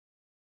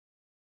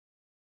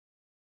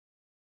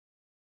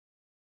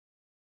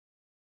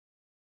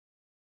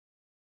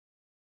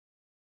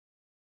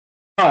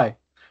Hi,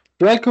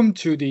 welcome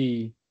to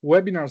the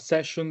webinar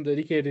session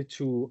dedicated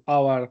to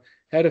our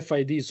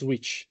RFID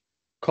switch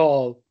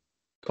called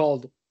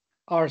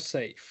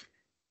R-Safe.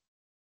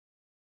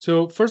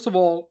 So first of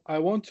all, I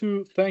want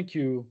to thank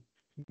you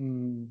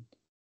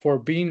for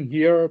being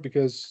here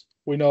because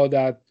we know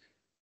that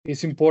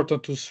it's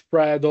important to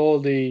spread all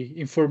the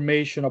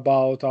information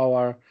about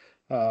our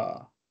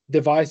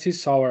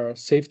devices, our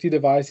safety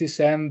devices,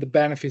 and the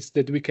benefits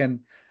that we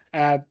can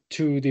add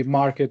to the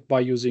market by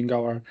using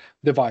our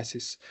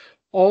devices.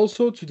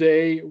 Also,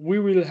 today we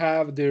will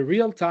have the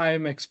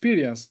real-time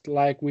experience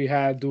like we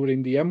had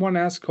during the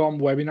M1S.com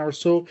webinar.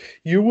 So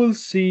you will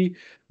see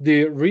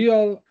the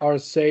ReeR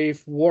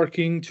R-Safe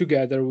working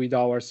together with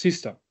our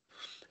system.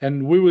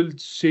 And we will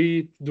see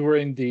it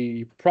during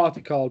the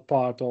practical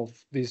part of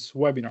this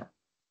webinar.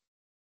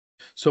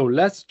 So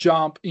let's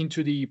jump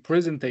into the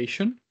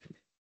presentation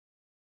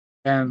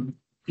and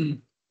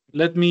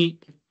let me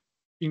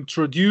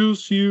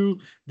introduce you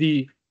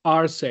the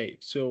R-Safe,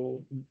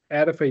 so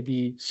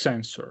RFID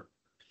sensor.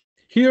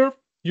 Here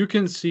you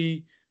can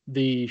see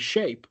the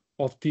shape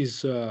of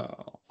this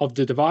of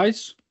the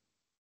device.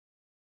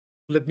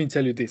 Let me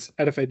tell you this,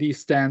 RFID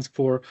stands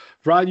for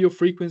radio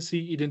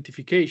frequency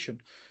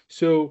identification.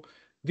 So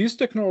this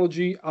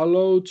technology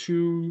allows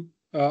to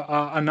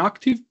an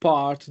active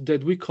part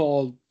that we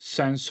call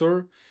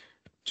sensor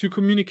to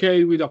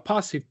communicate with a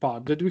passive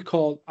part that we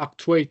call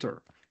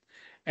actuator.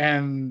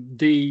 And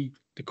the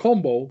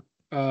combo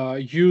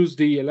use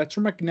the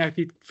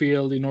electromagnetic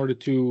field in order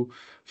to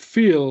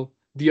feel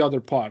the other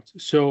part.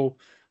 So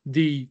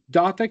the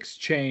data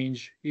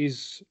exchange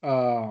is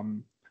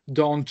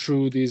done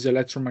through this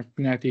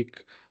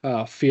electromagnetic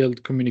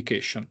field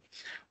communication.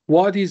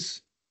 What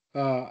is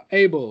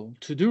able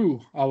to do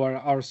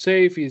our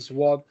safe is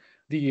what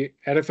the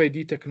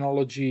RFID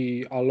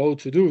technology allow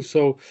to do.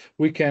 So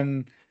we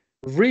can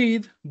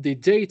read the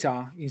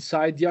data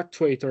inside the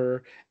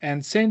actuator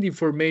and send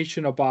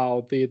information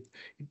about it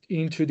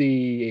into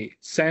the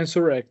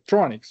sensor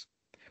electronics.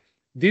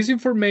 This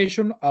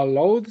information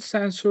allows the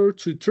sensor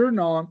to turn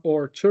on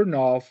or turn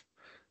off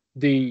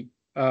the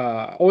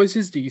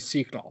OSSD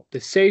signal, the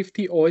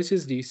safety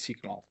OSSD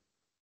signal.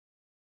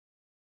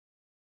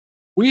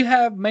 We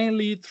have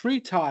mainly three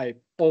types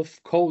of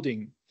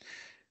coding.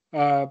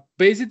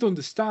 Based on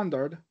the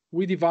standard,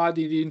 we divide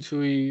it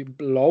into a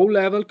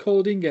low-level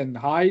coding and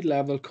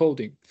high-level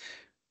coding.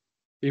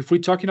 If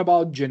we're talking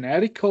about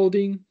generic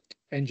coding,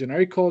 and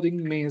generic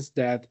coding means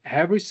that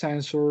every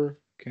sensor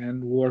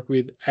can work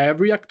with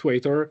every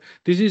actuator,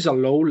 this is a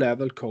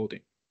low-level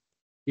coding.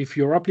 If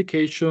your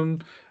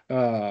application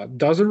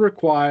doesn't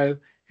require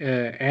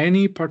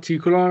any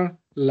particular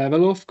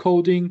level of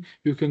coding,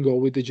 you can go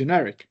with the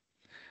generic.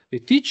 The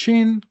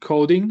teach-in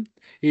coding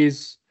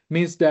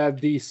means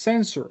that the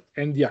sensor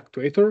and the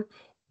actuator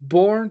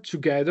born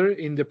together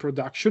in the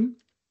production.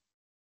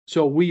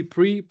 So we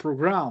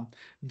pre-program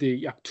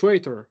the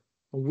actuator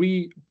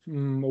with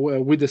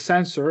the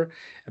sensor,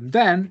 and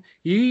then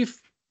if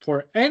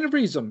for any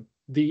reason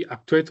the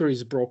actuator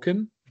is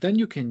broken, then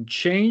you can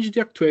change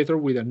the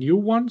actuator with a new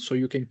one, so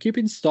you can keep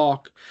in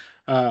stock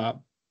the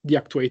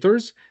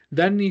actuators.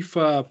 Then if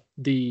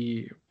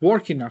the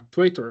working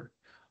actuator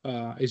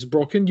is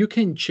broken, you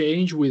can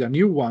change with a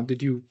new one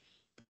that you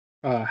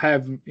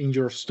have in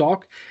your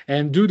stock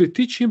and do the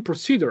teaching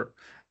procedure.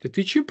 The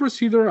teaching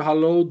procedure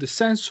allows the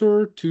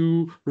sensor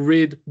to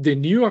read the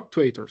new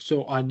actuator,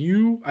 so a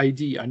new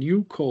ID, a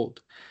new code.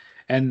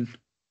 And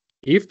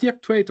if the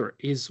actuator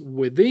is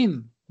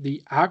within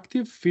the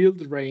active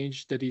field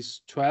range that is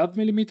 12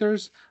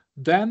 millimeters,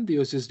 then the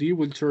OSSD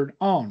will turn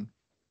on.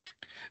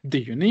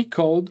 The unique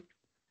code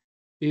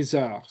is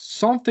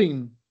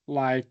something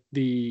like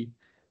the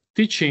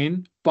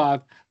teaching,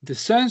 but the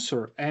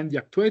sensor and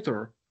the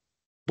actuator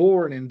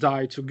born and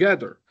die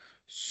together.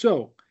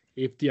 So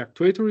if the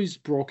actuator is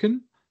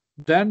broken,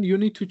 then you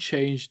need to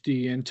change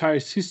the entire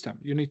system.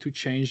 You need to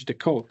change the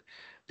code.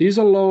 This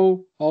allows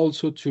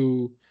also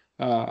to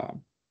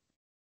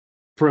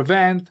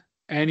prevent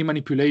any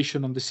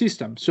manipulation on the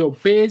system. So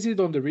based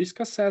on the risk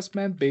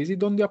assessment,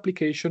 based on the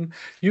application,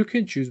 you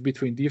can choose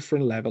between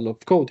different levels of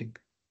coding.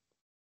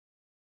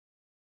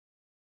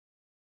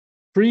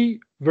 3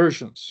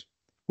 versions.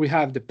 We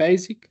have the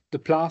basic, the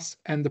plus,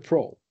 and the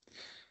pro.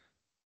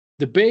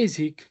 The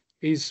basic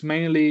is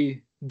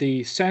mainly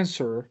the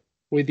sensor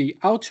with the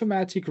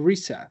automatic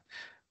reset.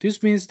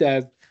 This means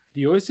that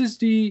the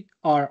OSSD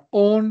are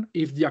on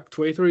if the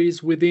actuator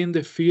is within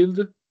the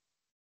field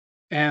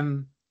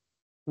and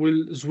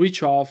will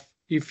switch off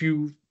if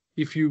you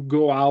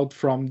go out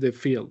from the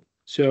field.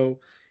 So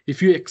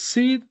if you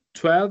exceed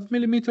 12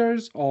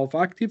 millimeters of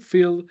active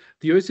field,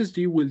 the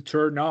OSSD will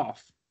turn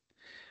off.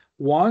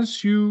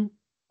 Once you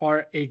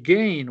are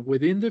again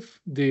within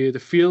the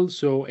field,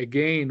 so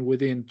again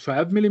within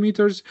 12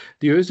 millimeters,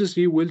 the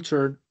OSSD will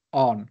turn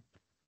on.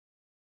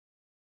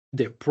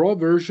 The Pro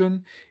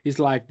version is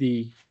like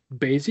the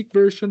basic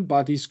version,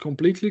 but is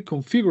completely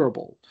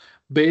configurable.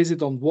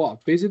 Based on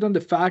what? Based on the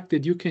fact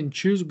that you can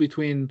choose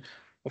between,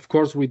 of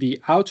course, with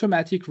the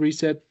automatic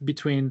reset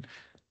between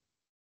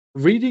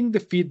reading the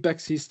feedback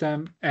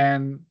system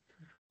and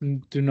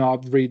do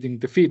not reading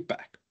the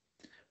feedback.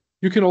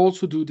 You can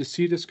also do the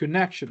serious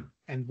connection,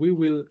 and we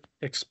will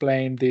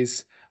explain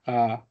this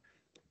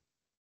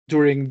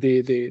during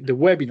the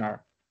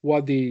webinar,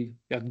 what the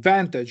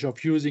advantage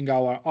of using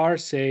our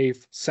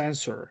R-Safe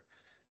sensor,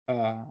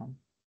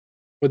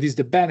 what is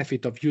the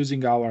benefit of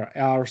using our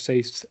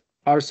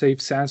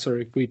R-Safe sensor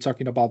if we're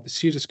talking about the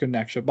serious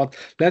connection. But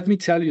let me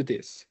tell you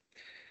this.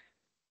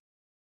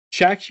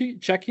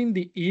 Checking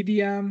the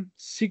EDM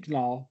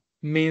signal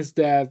means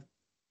that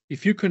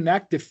if you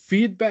connect the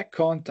feedback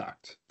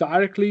contact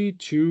directly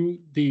to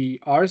the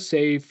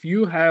R-Safe,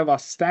 you have a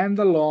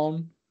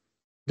standalone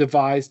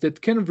device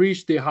that can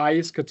reach the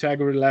highest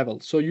category level.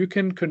 So you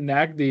can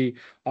connect the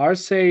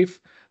R-Safe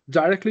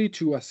directly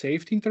to a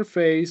safety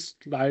interface,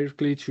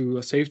 directly to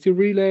a safety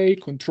relay,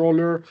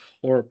 controller,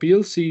 or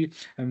PLC,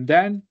 and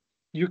then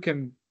you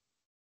can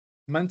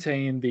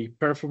maintain the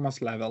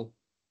performance level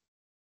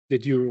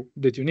that you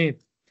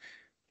need.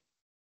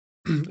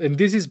 And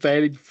this is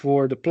valid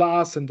for the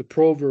Plus and the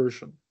Pro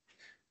version.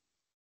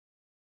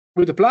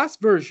 With the Plus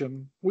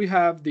version, we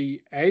have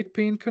the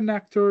 8-pin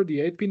connector, the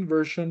 8-pin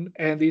version,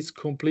 and it's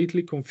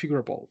completely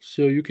configurable.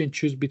 So you can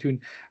choose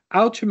between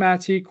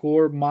automatic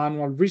or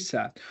manual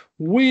reset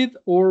with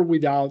or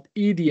without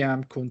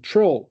EDM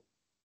control,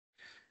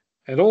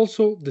 and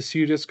also the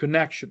serious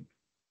connection.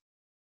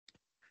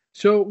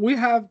 So we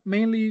have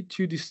mainly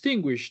to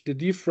distinguish the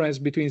difference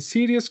between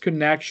serious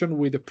connection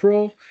with the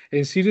Pro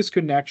and serious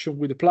connection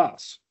with the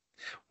Plus.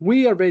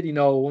 We already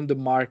know on the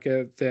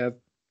market that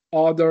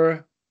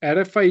other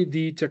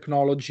RFID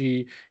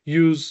technology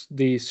use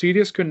the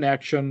serious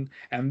connection,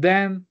 and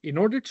then in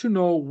order to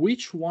know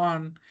which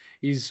one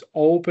is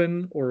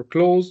open or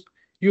closed,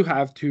 you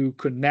have to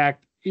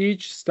connect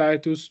each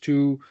status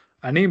to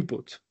an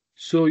input.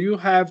 So you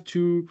have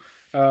to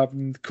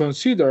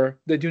consider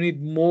that you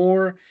need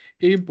more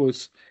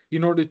inputs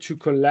in order to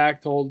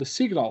collect all the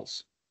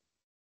signals.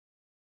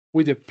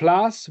 With the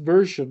Plus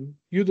version,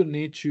 you don't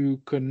need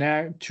to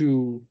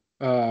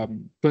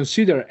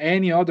consider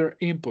any other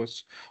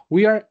inputs.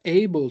 We are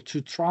able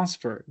to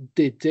transfer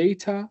the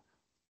data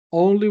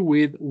only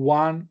with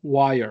one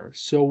wire.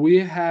 So we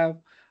have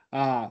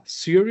a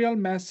serial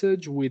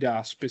message with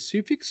a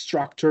specific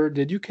structure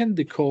that you can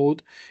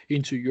decode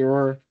into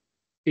your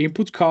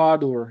input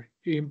card or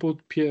input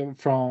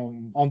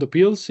from on the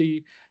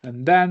PLC,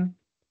 and then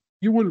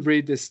you will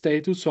read the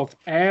status of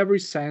every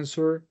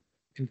sensor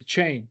in the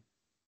chain.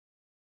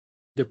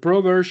 The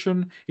Pro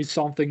version is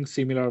something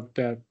similar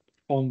that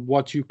on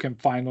what you can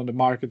find on the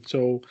market.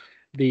 So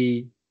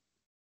the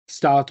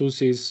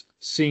status is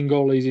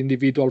single, is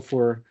individual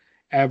for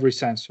every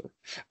sensor.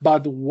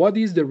 But what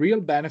is the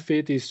real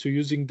benefit is to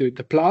using the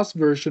Plus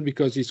version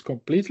because it's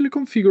completely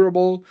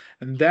configurable,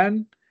 and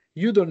then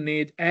you don't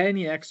need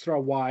any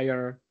extra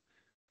wire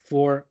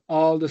for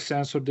all the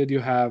sensors that you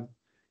have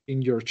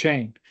in your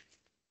chain.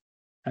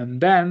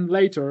 And then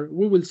later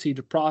we will see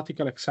the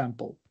practical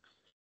example.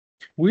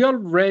 We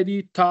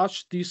already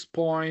touched this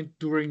point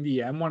during the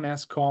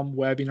M1SCOM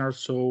webinar,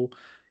 so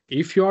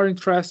if you are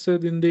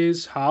interested in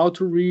this, how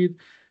to read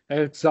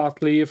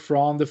exactly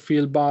from the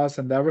field bus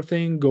and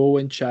everything, go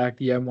and check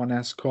the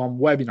M1SCOM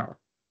webinar.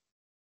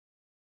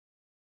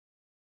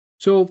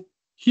 So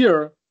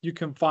here you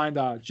can find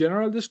a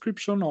general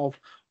description of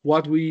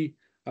what we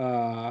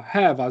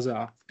have as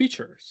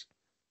features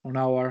on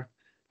our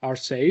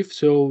R-Safe.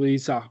 So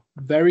it's a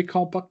very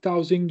compact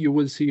housing. You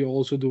will see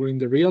also during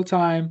the real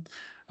time.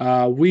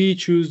 We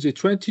choose the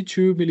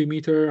 22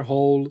 millimeter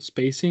hole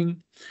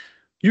spacing.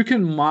 You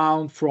can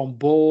mount from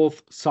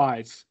both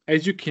sides.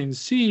 As you can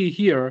see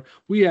here,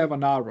 we have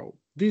an arrow.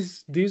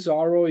 This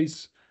arrow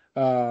is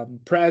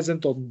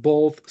present on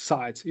both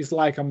sides. It's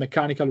like a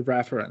mechanical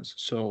reference.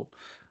 So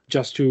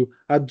just to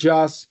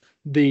adjust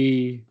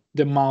the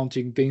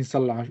mounting, the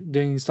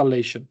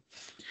installation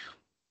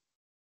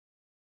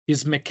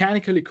is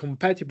mechanically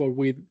compatible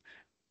with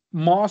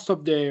most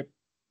of the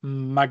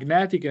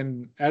magnetic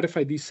and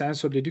RFID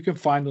sensor that you can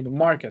find on the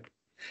market.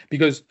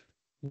 Because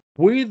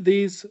with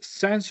this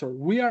sensor,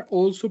 we are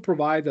also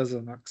provide as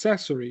an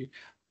accessory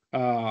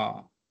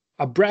a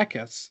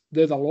brackets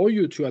that allow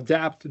you to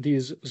adapt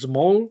this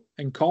small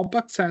and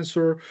compact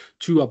sensor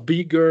to a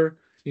bigger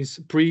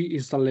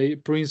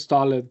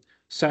pre-installed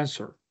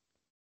sensor.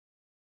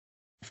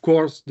 Of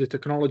course, the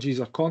technology is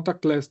a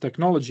contactless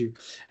technology,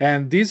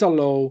 and this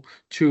allows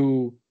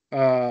to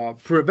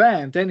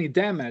prevent any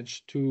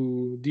damage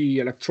to the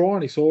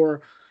electronics,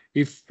 or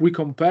if we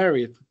compare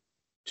it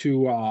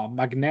to a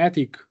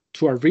magnetic,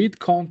 to a read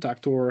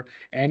contact or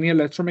any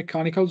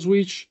electromechanical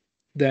switch,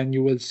 then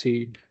you will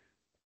see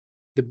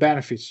the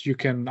benefits. You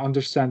can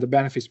understand the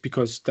benefits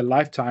because the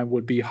lifetime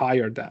will be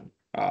higher than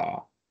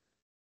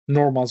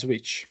normal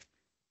switch.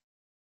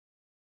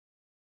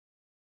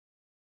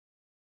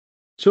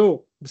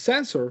 So the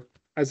sensor,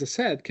 as I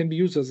said, can be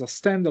used as a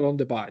standalone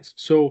device.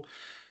 So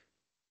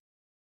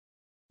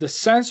the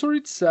sensor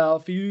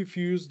itself, if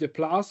you use the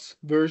Plus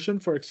version,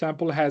 for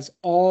example, has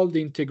all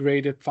the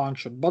integrated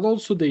function, but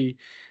also the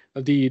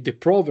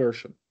Pro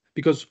version,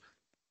 because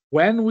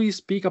When we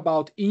speak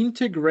about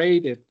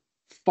integrated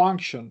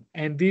function,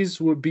 and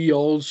this would be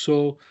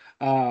also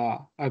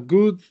a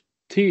good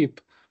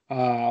tip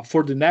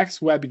for the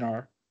next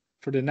webinar,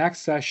 for the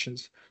next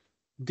sessions,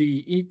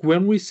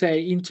 when we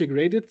say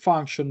integrated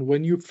function,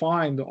 when you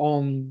find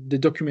on the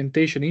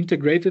documentation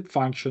integrated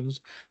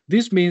functions,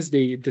 this means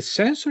the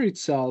sensor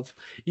itself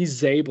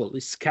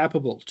is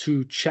capable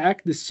to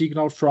check the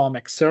signal from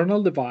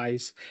external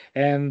device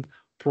and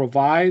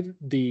provide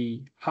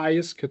the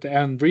highest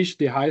and reach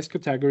the highest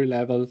category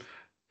level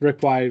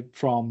required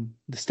from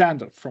the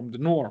standard, from the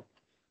norm.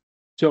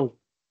 So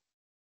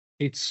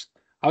it's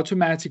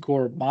automatic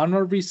or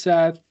manual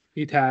reset.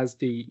 It has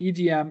the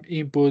EDM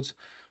inputs.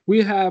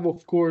 We have,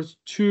 of course,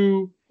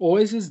 two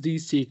OSSD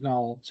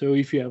signal. So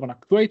if you have an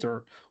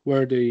actuator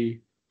where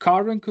the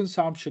current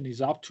consumption is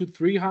up to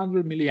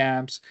 300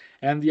 milliamps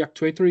and the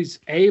actuator is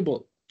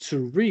able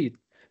to read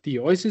the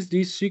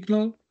OSSD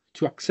signal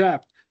to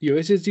accept the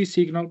OSSD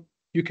signal,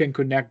 you can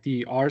connect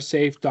the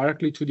R-Safe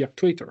directly to the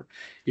actuator.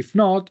 If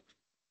not,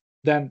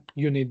 then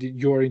you need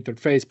your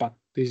interface, but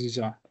this is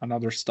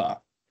another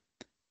stuff.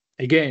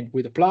 Again,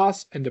 with the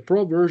Plus and the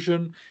Pro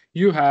version,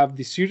 you have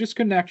the series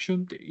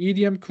connection, the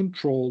EDM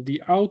control,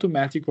 the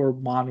automatic or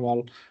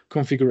manual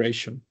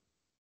configuration.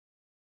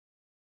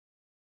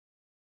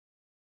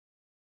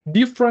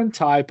 Different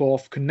type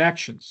of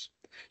connections.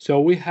 So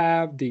we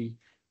have the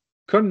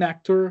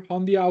connector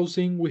on the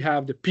housing, we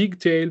have the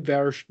pigtail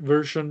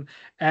version,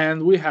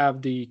 and we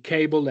have the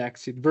cable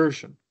exit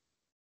version.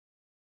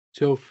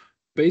 So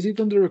based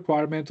on the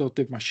requirement of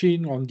the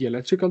machine on the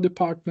electrical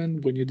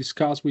department, when you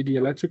discuss with the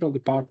electrical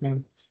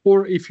department,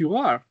 or if you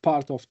are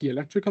part of the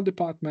electrical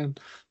department,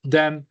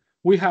 then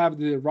we have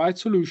the right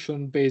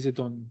solution based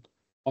on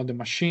the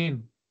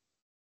machine.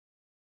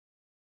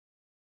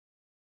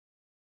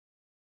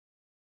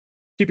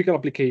 Typical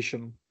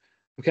application,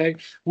 okay?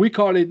 We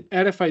call it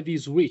RFID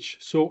switch.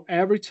 So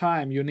every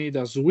time you need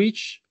a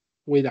switch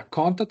with a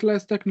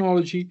contactless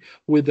technology,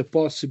 with the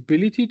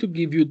possibility to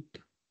give you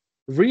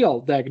real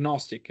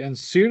diagnostic and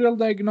serial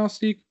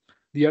diagnostic,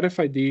 the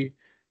RFID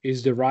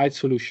is the right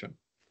solution.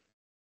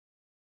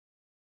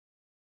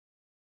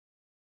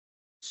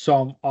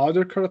 Some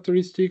other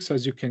characteristics,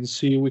 as you can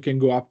see, we can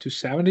go up to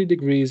 70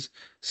 degrees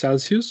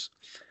Celsius.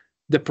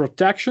 The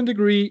protection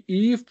degree,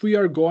 if we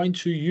are going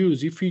to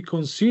use, if we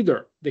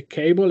consider the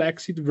cable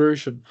exit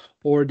version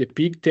or the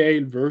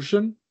pigtail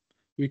version,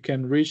 we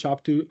can reach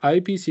up to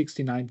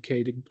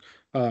IP69K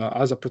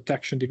as a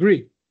protection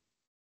degree.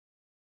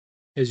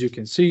 As you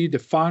can see, the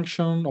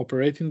function,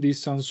 operating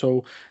distance,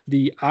 so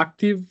the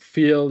active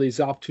field is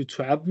up to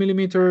 12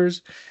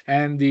 millimeters,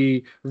 and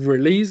the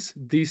release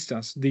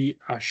distance, the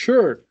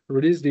assured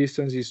release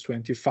distance is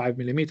 25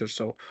 millimeters.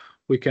 So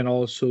we can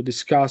also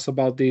discuss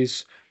about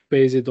this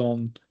based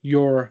on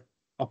your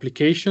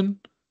application.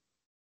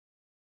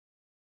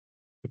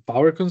 The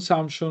power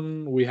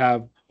consumption, we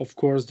have, of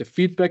course, the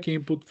feedback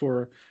input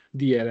for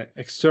the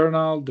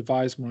external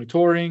device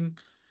monitoring,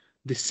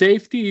 the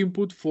safety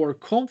input for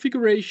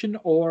configuration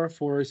or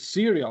for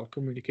serial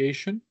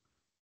communication,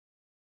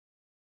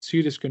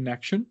 series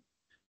connection,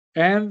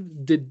 and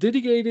the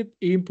dedicated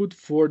input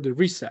for the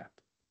reset.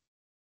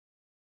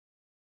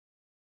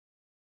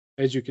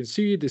 As you can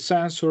see, the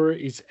sensor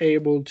is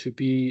able to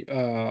be,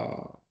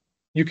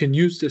 you can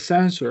use the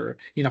sensor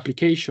in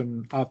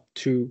application up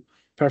to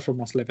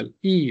performance level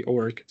E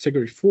or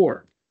category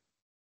 4.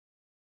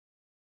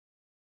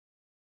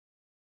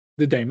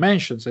 The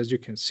dimensions, as you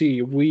can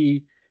see,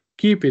 we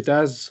keep it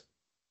as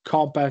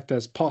compact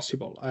as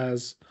possible,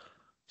 as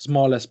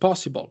small as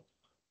possible.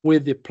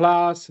 With the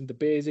Plus and the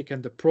Basic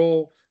and the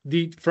Pro,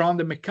 from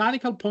the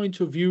mechanical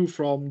point of view,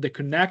 from the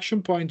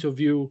connection point of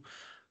view,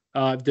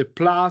 the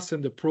Plus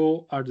and the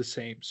Pro are the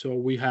same. So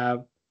we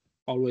have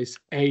always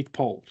 8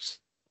 poles.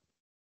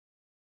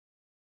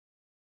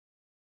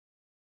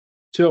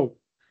 So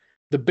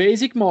the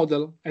basic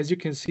model, as you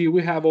can see,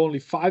 we have only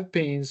 5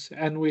 pins,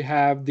 and we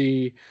have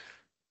the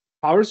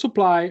power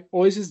supply,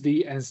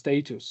 OSSD, and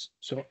status.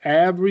 So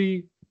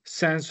every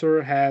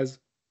sensor has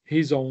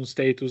his own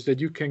status that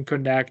you can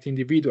connect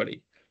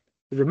individually.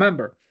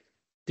 Remember,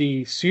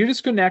 the series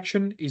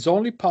connection is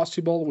only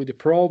possible with the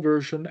Pro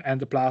version and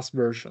the Plus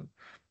version.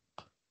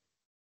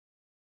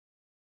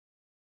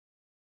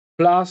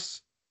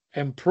 Plus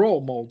and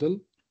Pro model,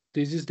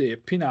 this is the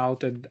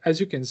pinout, and as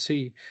you can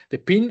see, the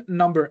pin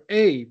number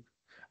 8,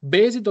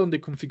 based on the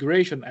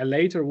configuration, and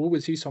later we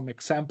will see some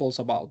examples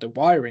about the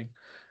wiring,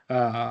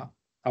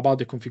 about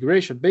the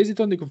configuration. Based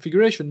on the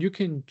configuration, you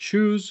can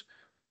choose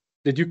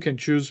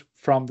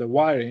from the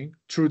wiring,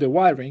 through the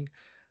wiring,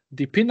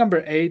 the pin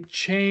number 8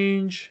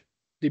 change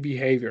the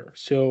behavior.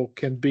 So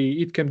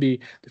it can be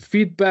the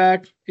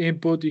feedback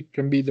input, it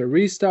can be the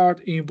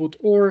restart input,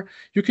 or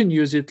you can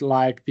use it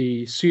like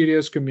the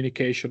serious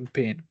communication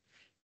pin.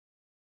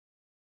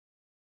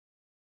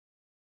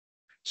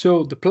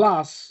 So the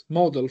Plus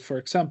model, for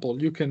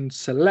example, you can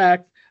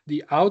select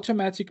the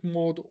automatic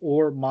mode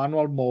or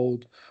manual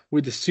mode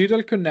with the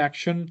serial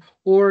connection,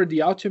 or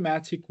the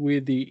automatic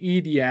with the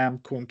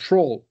EDM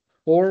control.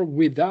 or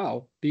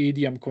without the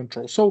EDM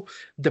control. So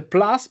the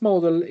plus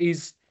model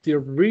is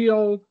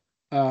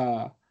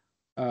uh,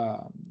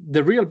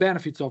 the real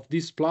benefits of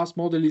this plus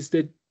model is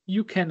that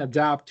you can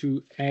adapt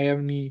to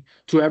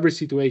every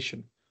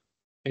situation.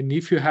 And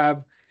if you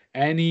have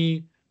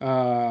any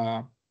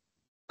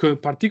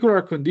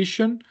particular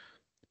condition,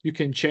 you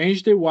can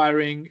change the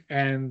wiring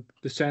and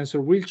the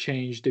sensor will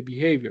change the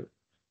behavior.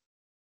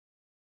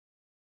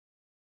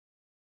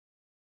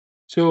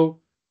 So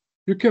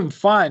you can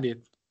find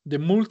it, the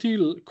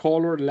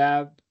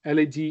multicolor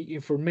LED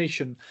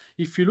information.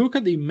 If you look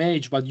at the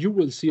image, but you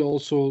will see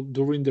also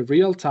during the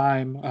real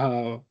time,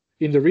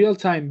 in the real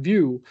time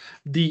view,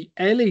 the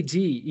LED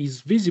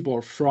is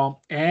visible from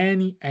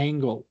any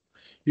angle.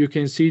 You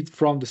can see it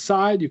from the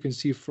side, you can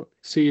see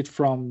it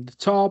from the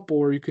top,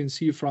 or you can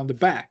see it from the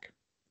back.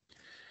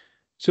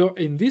 So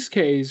in this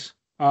case,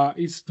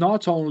 it's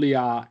not only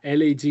a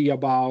LED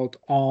about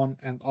on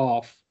and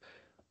off.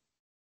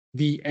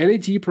 The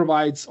LED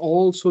provides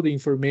also the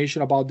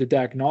information about the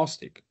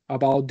diagnostic,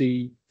 about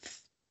the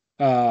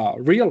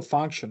real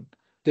function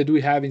that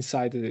we have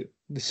inside the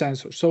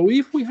sensor. So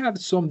if we have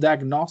some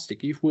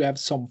diagnostic, if we have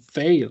some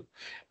fail,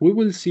 we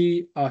will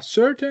see a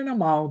certain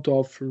amount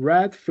of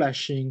red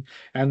flashing,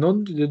 and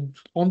on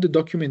the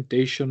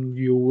documentation,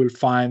 you will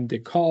find the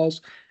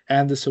cause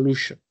and the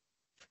solution.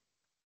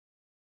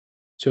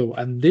 So,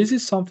 and this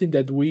is something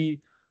that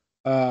we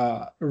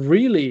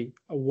really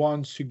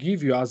want to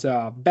give you as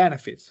a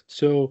benefit.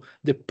 So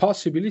the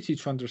possibility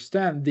to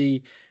understand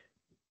the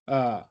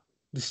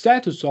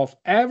status of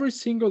every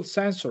single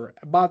sensor,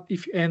 but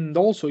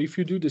also if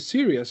you do the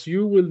series,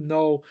 you will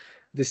know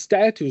the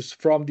status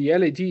from the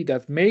LED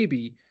that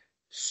maybe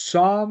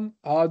some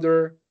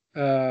other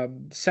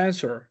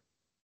sensor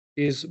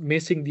is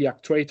missing the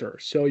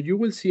actuator. So you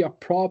will see a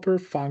proper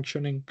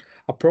functioning,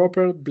 a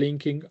proper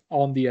blinking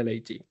on the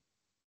LED.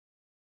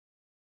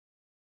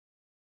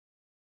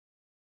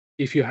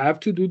 If you have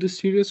to do the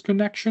series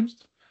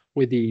connections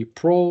with the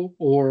Pro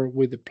or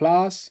with the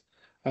Plus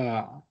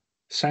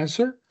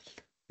sensor,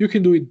 you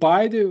can do it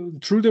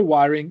through the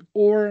wiring,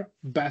 or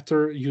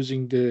better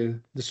using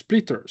the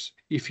splitters.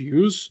 If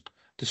you use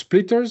the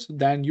splitters,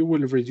 then you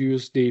will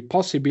reduce the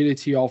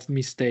possibility of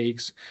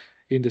mistakes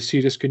in the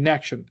series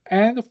connection.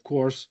 And of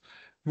course,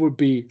 would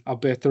be a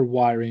better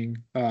wiring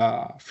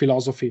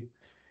philosophy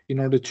in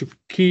order to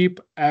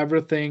keep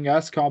everything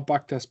as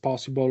compact as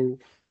possible,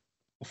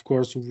 of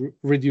course,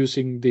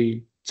 reducing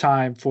the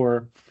time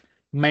for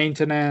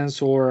maintenance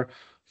or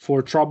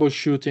for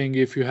troubleshooting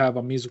if you have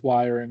a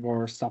miswiring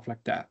or stuff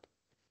like that.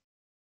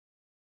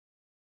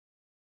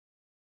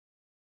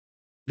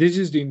 This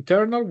is the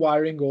internal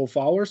wiring of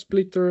our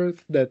splitter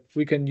that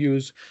we can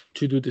use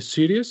to do the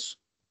series.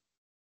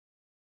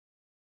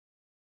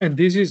 And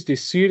this is the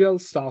serial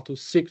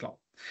status signal.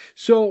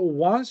 So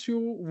once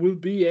you will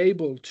be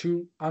able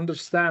to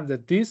understand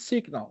that this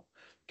signal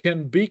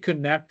can be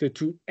connected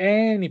to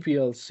any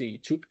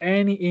PLC, to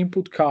any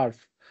input card,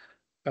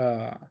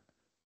 of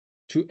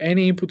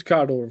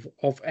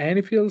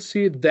any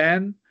PLC,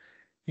 then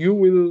you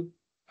will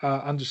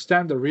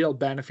understand the real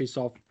benefits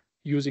of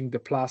using the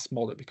plus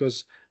model,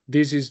 because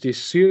this is the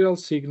serial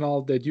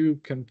signal that you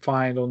can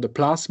find on the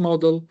plus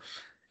model,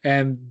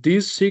 and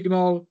this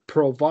signal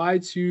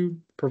provides to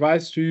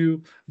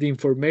you the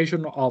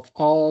information of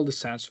all the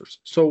sensors.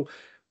 So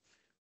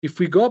if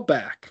we go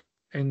back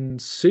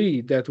and see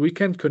that we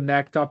can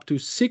connect up to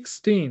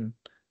 16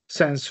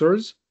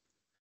 sensors,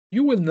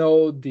 you will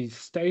know the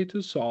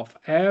status of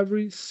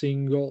every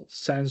single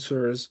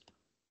sensors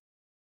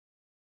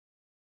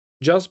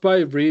just by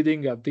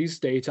reading at this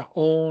data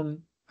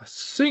on a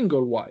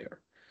single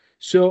wire.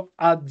 So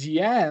at the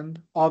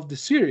end of the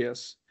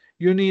series,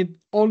 you need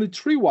only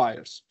 3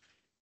 wires.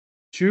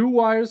 2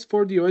 wires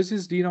for the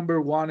OSSD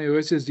number 1 and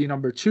OSSD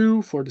number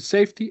 2 for the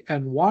safety,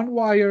 and 1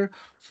 wire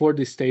for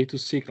the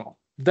status signal.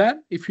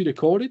 Then, if you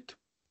decode it,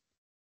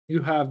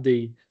 you have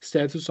the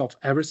status of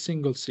every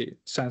single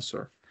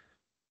sensor.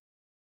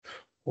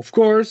 Of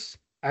course,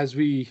 as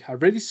we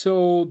already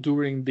saw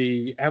during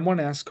the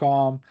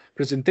M1SCOM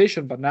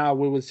presentation, but now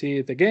we will see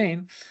it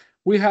again,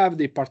 we have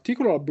the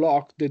particular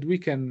block that we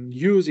can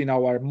use in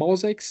our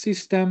Mosaic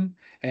system,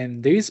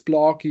 and this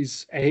block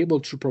is able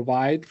to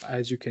provide,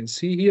 as you can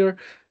see here,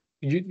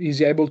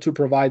 is able to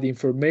provide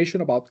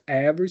information about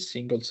every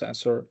single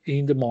sensor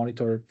in the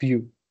monitor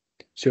view.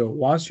 So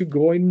once you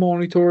go in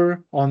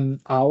monitor on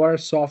our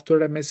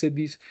software,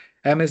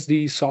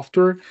 MSD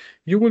software,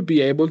 you will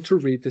be able to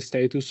read the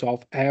status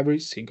of every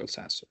single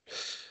sensor.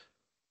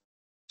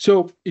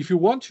 So if you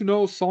want to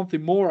know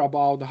something more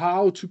about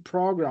how to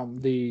program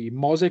the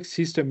Mosaic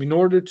system in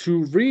order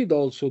to read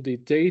also the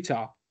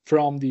data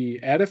from the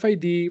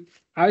RFID,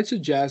 I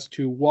suggest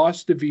to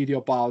watch the video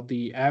about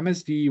the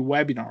MSD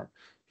webinar.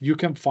 You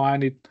can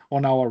find it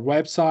on our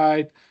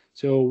website.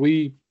 So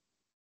we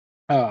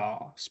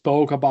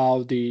spoke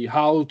about the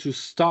how to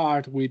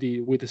start with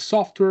the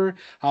software,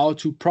 how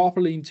to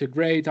properly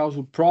integrate, how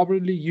to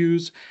properly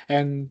use,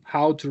 and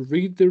how to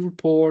read the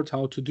report,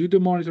 how to do the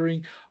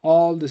monitoring,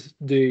 all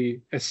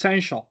the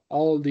essential,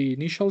 all the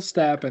initial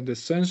step and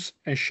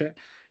the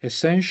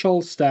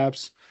essential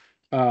steps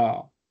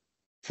uh,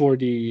 for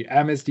the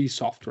MSD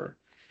software.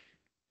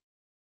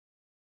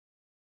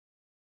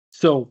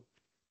 So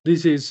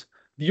this is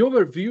the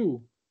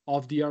overview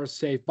of the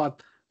R-Safe,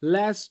 but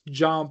let's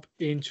jump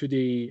into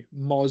the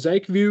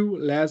mosaic view.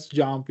 Let's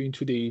jump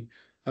into the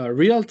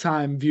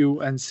real-time view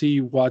and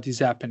see what is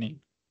happening.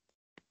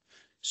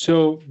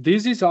 So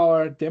this is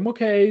our demo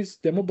case,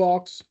 demo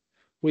box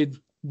with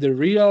the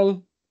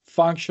real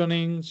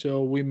functioning.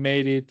 So we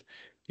made it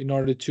in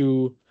order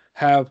to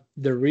have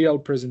the real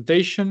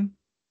presentation.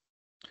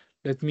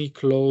 Let me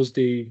close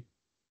the,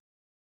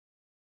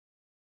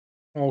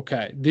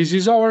 okay, this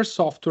is our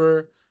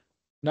software.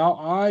 Now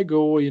I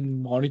go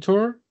in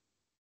monitor.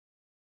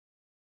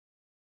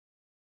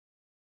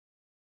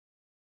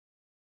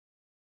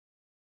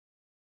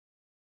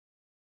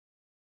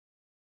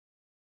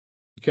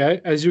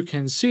 Okay, as you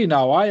can see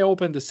now, I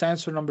open the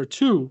sensor number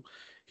 2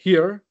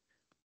 here.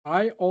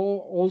 I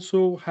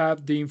also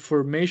have the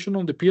information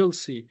on the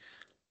PLC.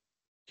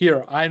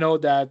 Here, I know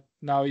that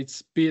now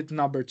it's bit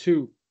number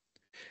 2.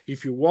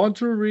 If you want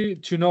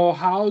to know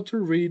how to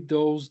read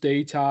those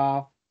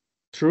data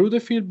through the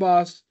field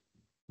bus,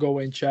 go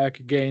and check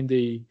again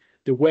the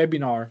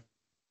webinar,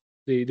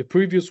 the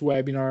previous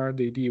webinar,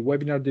 the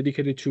webinar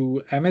dedicated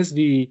to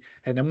MSD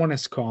and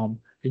M1SCOM,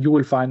 and you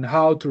will find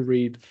how to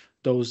read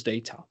those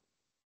data.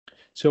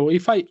 So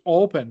if I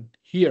open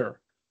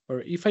here,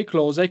 or if I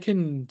close, I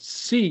can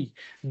see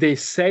the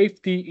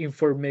safety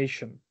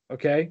information,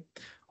 okay,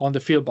 on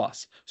the field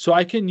bus. So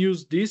I can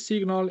use this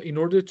signal in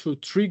order to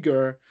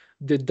trigger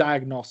the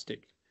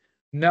diagnostic.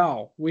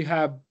 Now we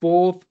have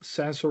both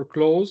sensor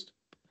closed.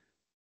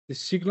 The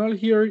signal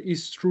here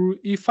is true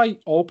if I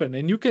open,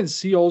 and you can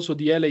see also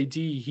the LED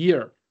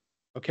here,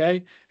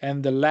 okay,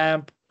 and the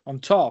lamp on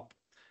top.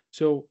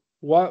 So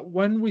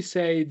when we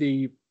say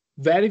the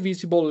very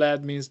visible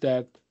LED means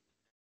that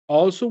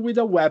also with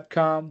a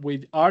webcam,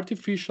 with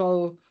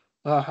artificial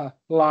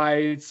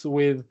lights,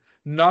 with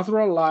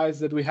natural lights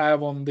that we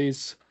have on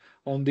this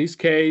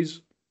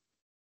case,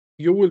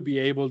 you will be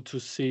able to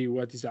see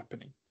what is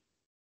happening.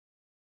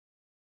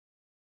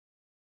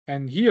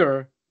 And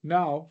here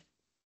now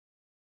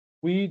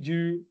we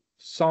do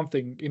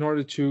something in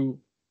order to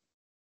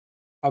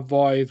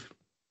avoid.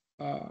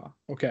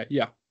 Okay,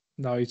 yeah,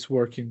 now it's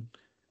working.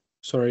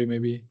 Sorry,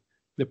 maybe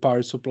the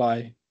power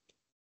supply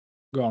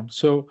gone.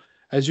 So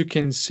as you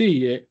can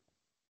see,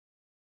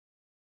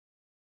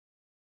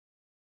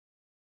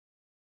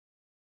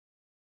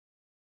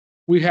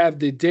 we have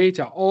the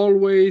data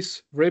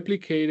always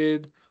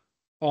replicated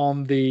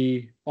on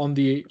the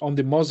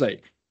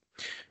mosaic.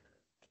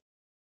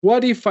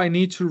 What if I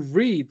need to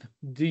read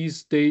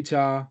these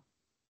data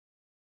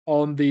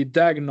on the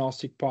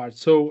diagnostic part?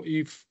 So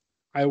if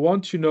I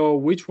want to know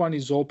which one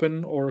is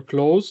open or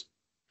closed,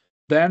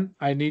 then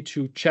I need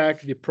to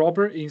check the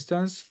proper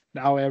instance.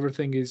 Now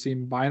everything is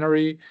in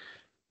binary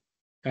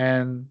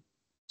and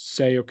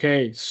say,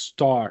 okay,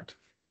 start.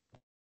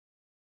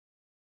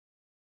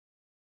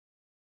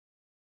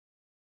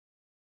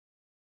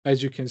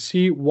 As you can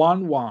see,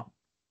 1, 1.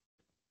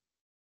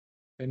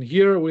 And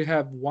here we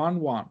have 1,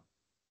 1.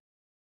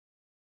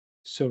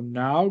 So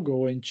now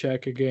go and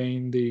check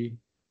again the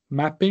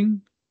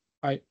mapping.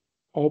 I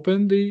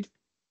open the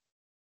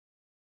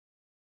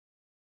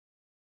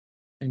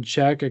and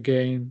check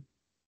again.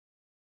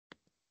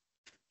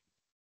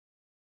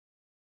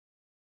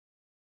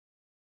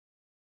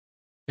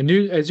 And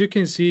as you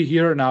can see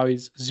here now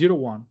is 0,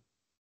 1.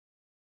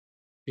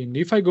 And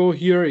if I go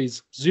here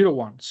is 0,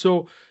 1.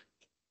 So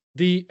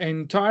the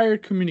entire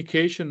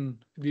communication,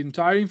 the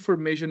entire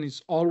information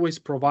is always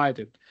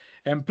provided.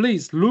 And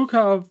please look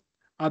out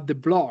at the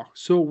block.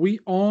 So we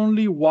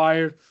only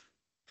wire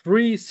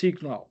 3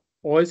 signal,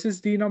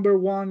 OSSD number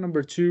 1,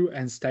 number 2,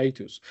 and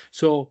status.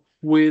 So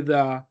with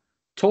a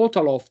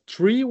total of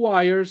 3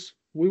 wires,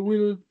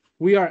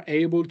 we are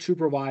able to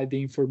provide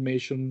the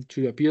information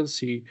to the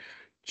PLC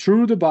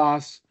through the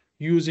bus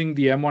using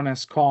the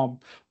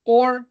M1S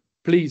or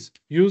please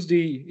use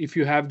if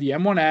you have the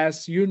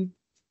M1S, you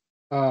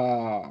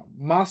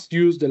must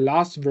use the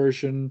last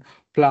version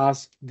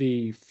plus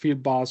the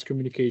field bus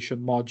communication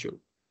module.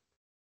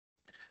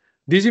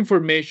 This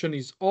information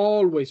is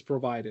always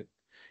provided.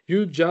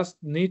 You just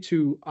need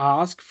to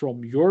ask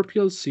from your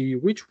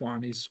PLC which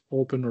one is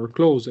open or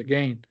closed.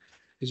 Again,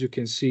 as you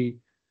can see,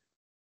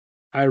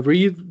 I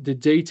read the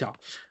data.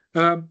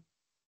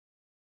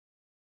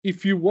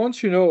 If you want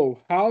to know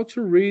how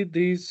to read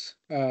these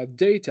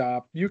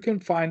data, you can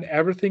find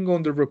everything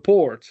on the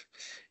report.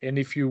 And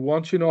if you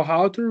want to know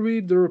how to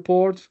read the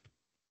report,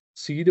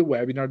 see the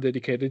webinar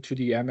dedicated to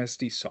the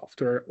MSD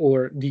software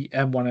or the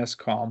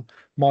M1SCOM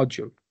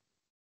module.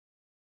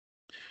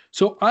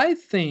 So I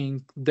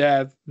think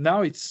that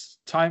now it's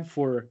time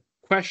for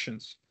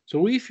questions.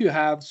 So if you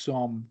have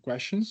some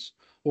questions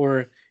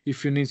or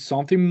if you need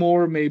something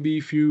more, maybe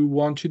if you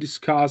want to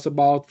discuss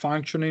about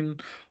functioning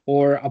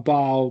or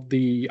about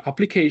the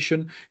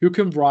application, you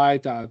can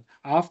write at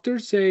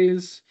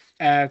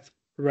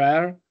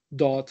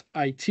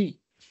aftersales@rare.it,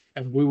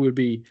 and we will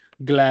be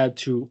glad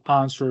to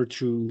answer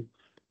to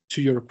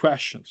your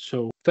questions.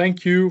 So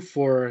thank you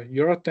for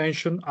your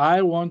attention.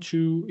 I want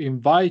to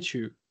invite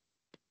you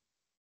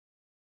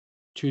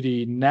to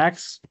the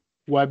next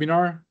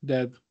webinar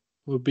that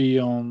will be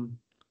on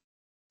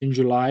in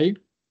July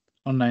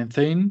on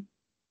 19,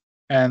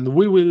 and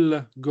we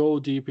will go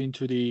deep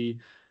into the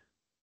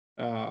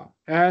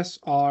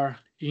SR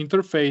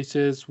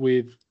interfaces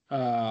with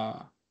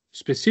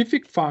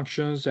specific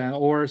functions and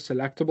or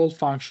selectable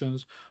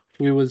functions.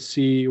 We will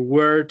see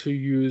where to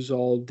use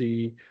all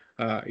the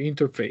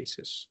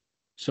interfaces.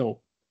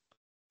 So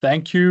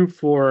thank you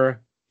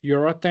for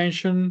your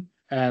attention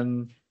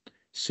and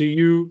see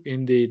you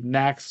in the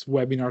next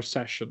webinar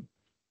session.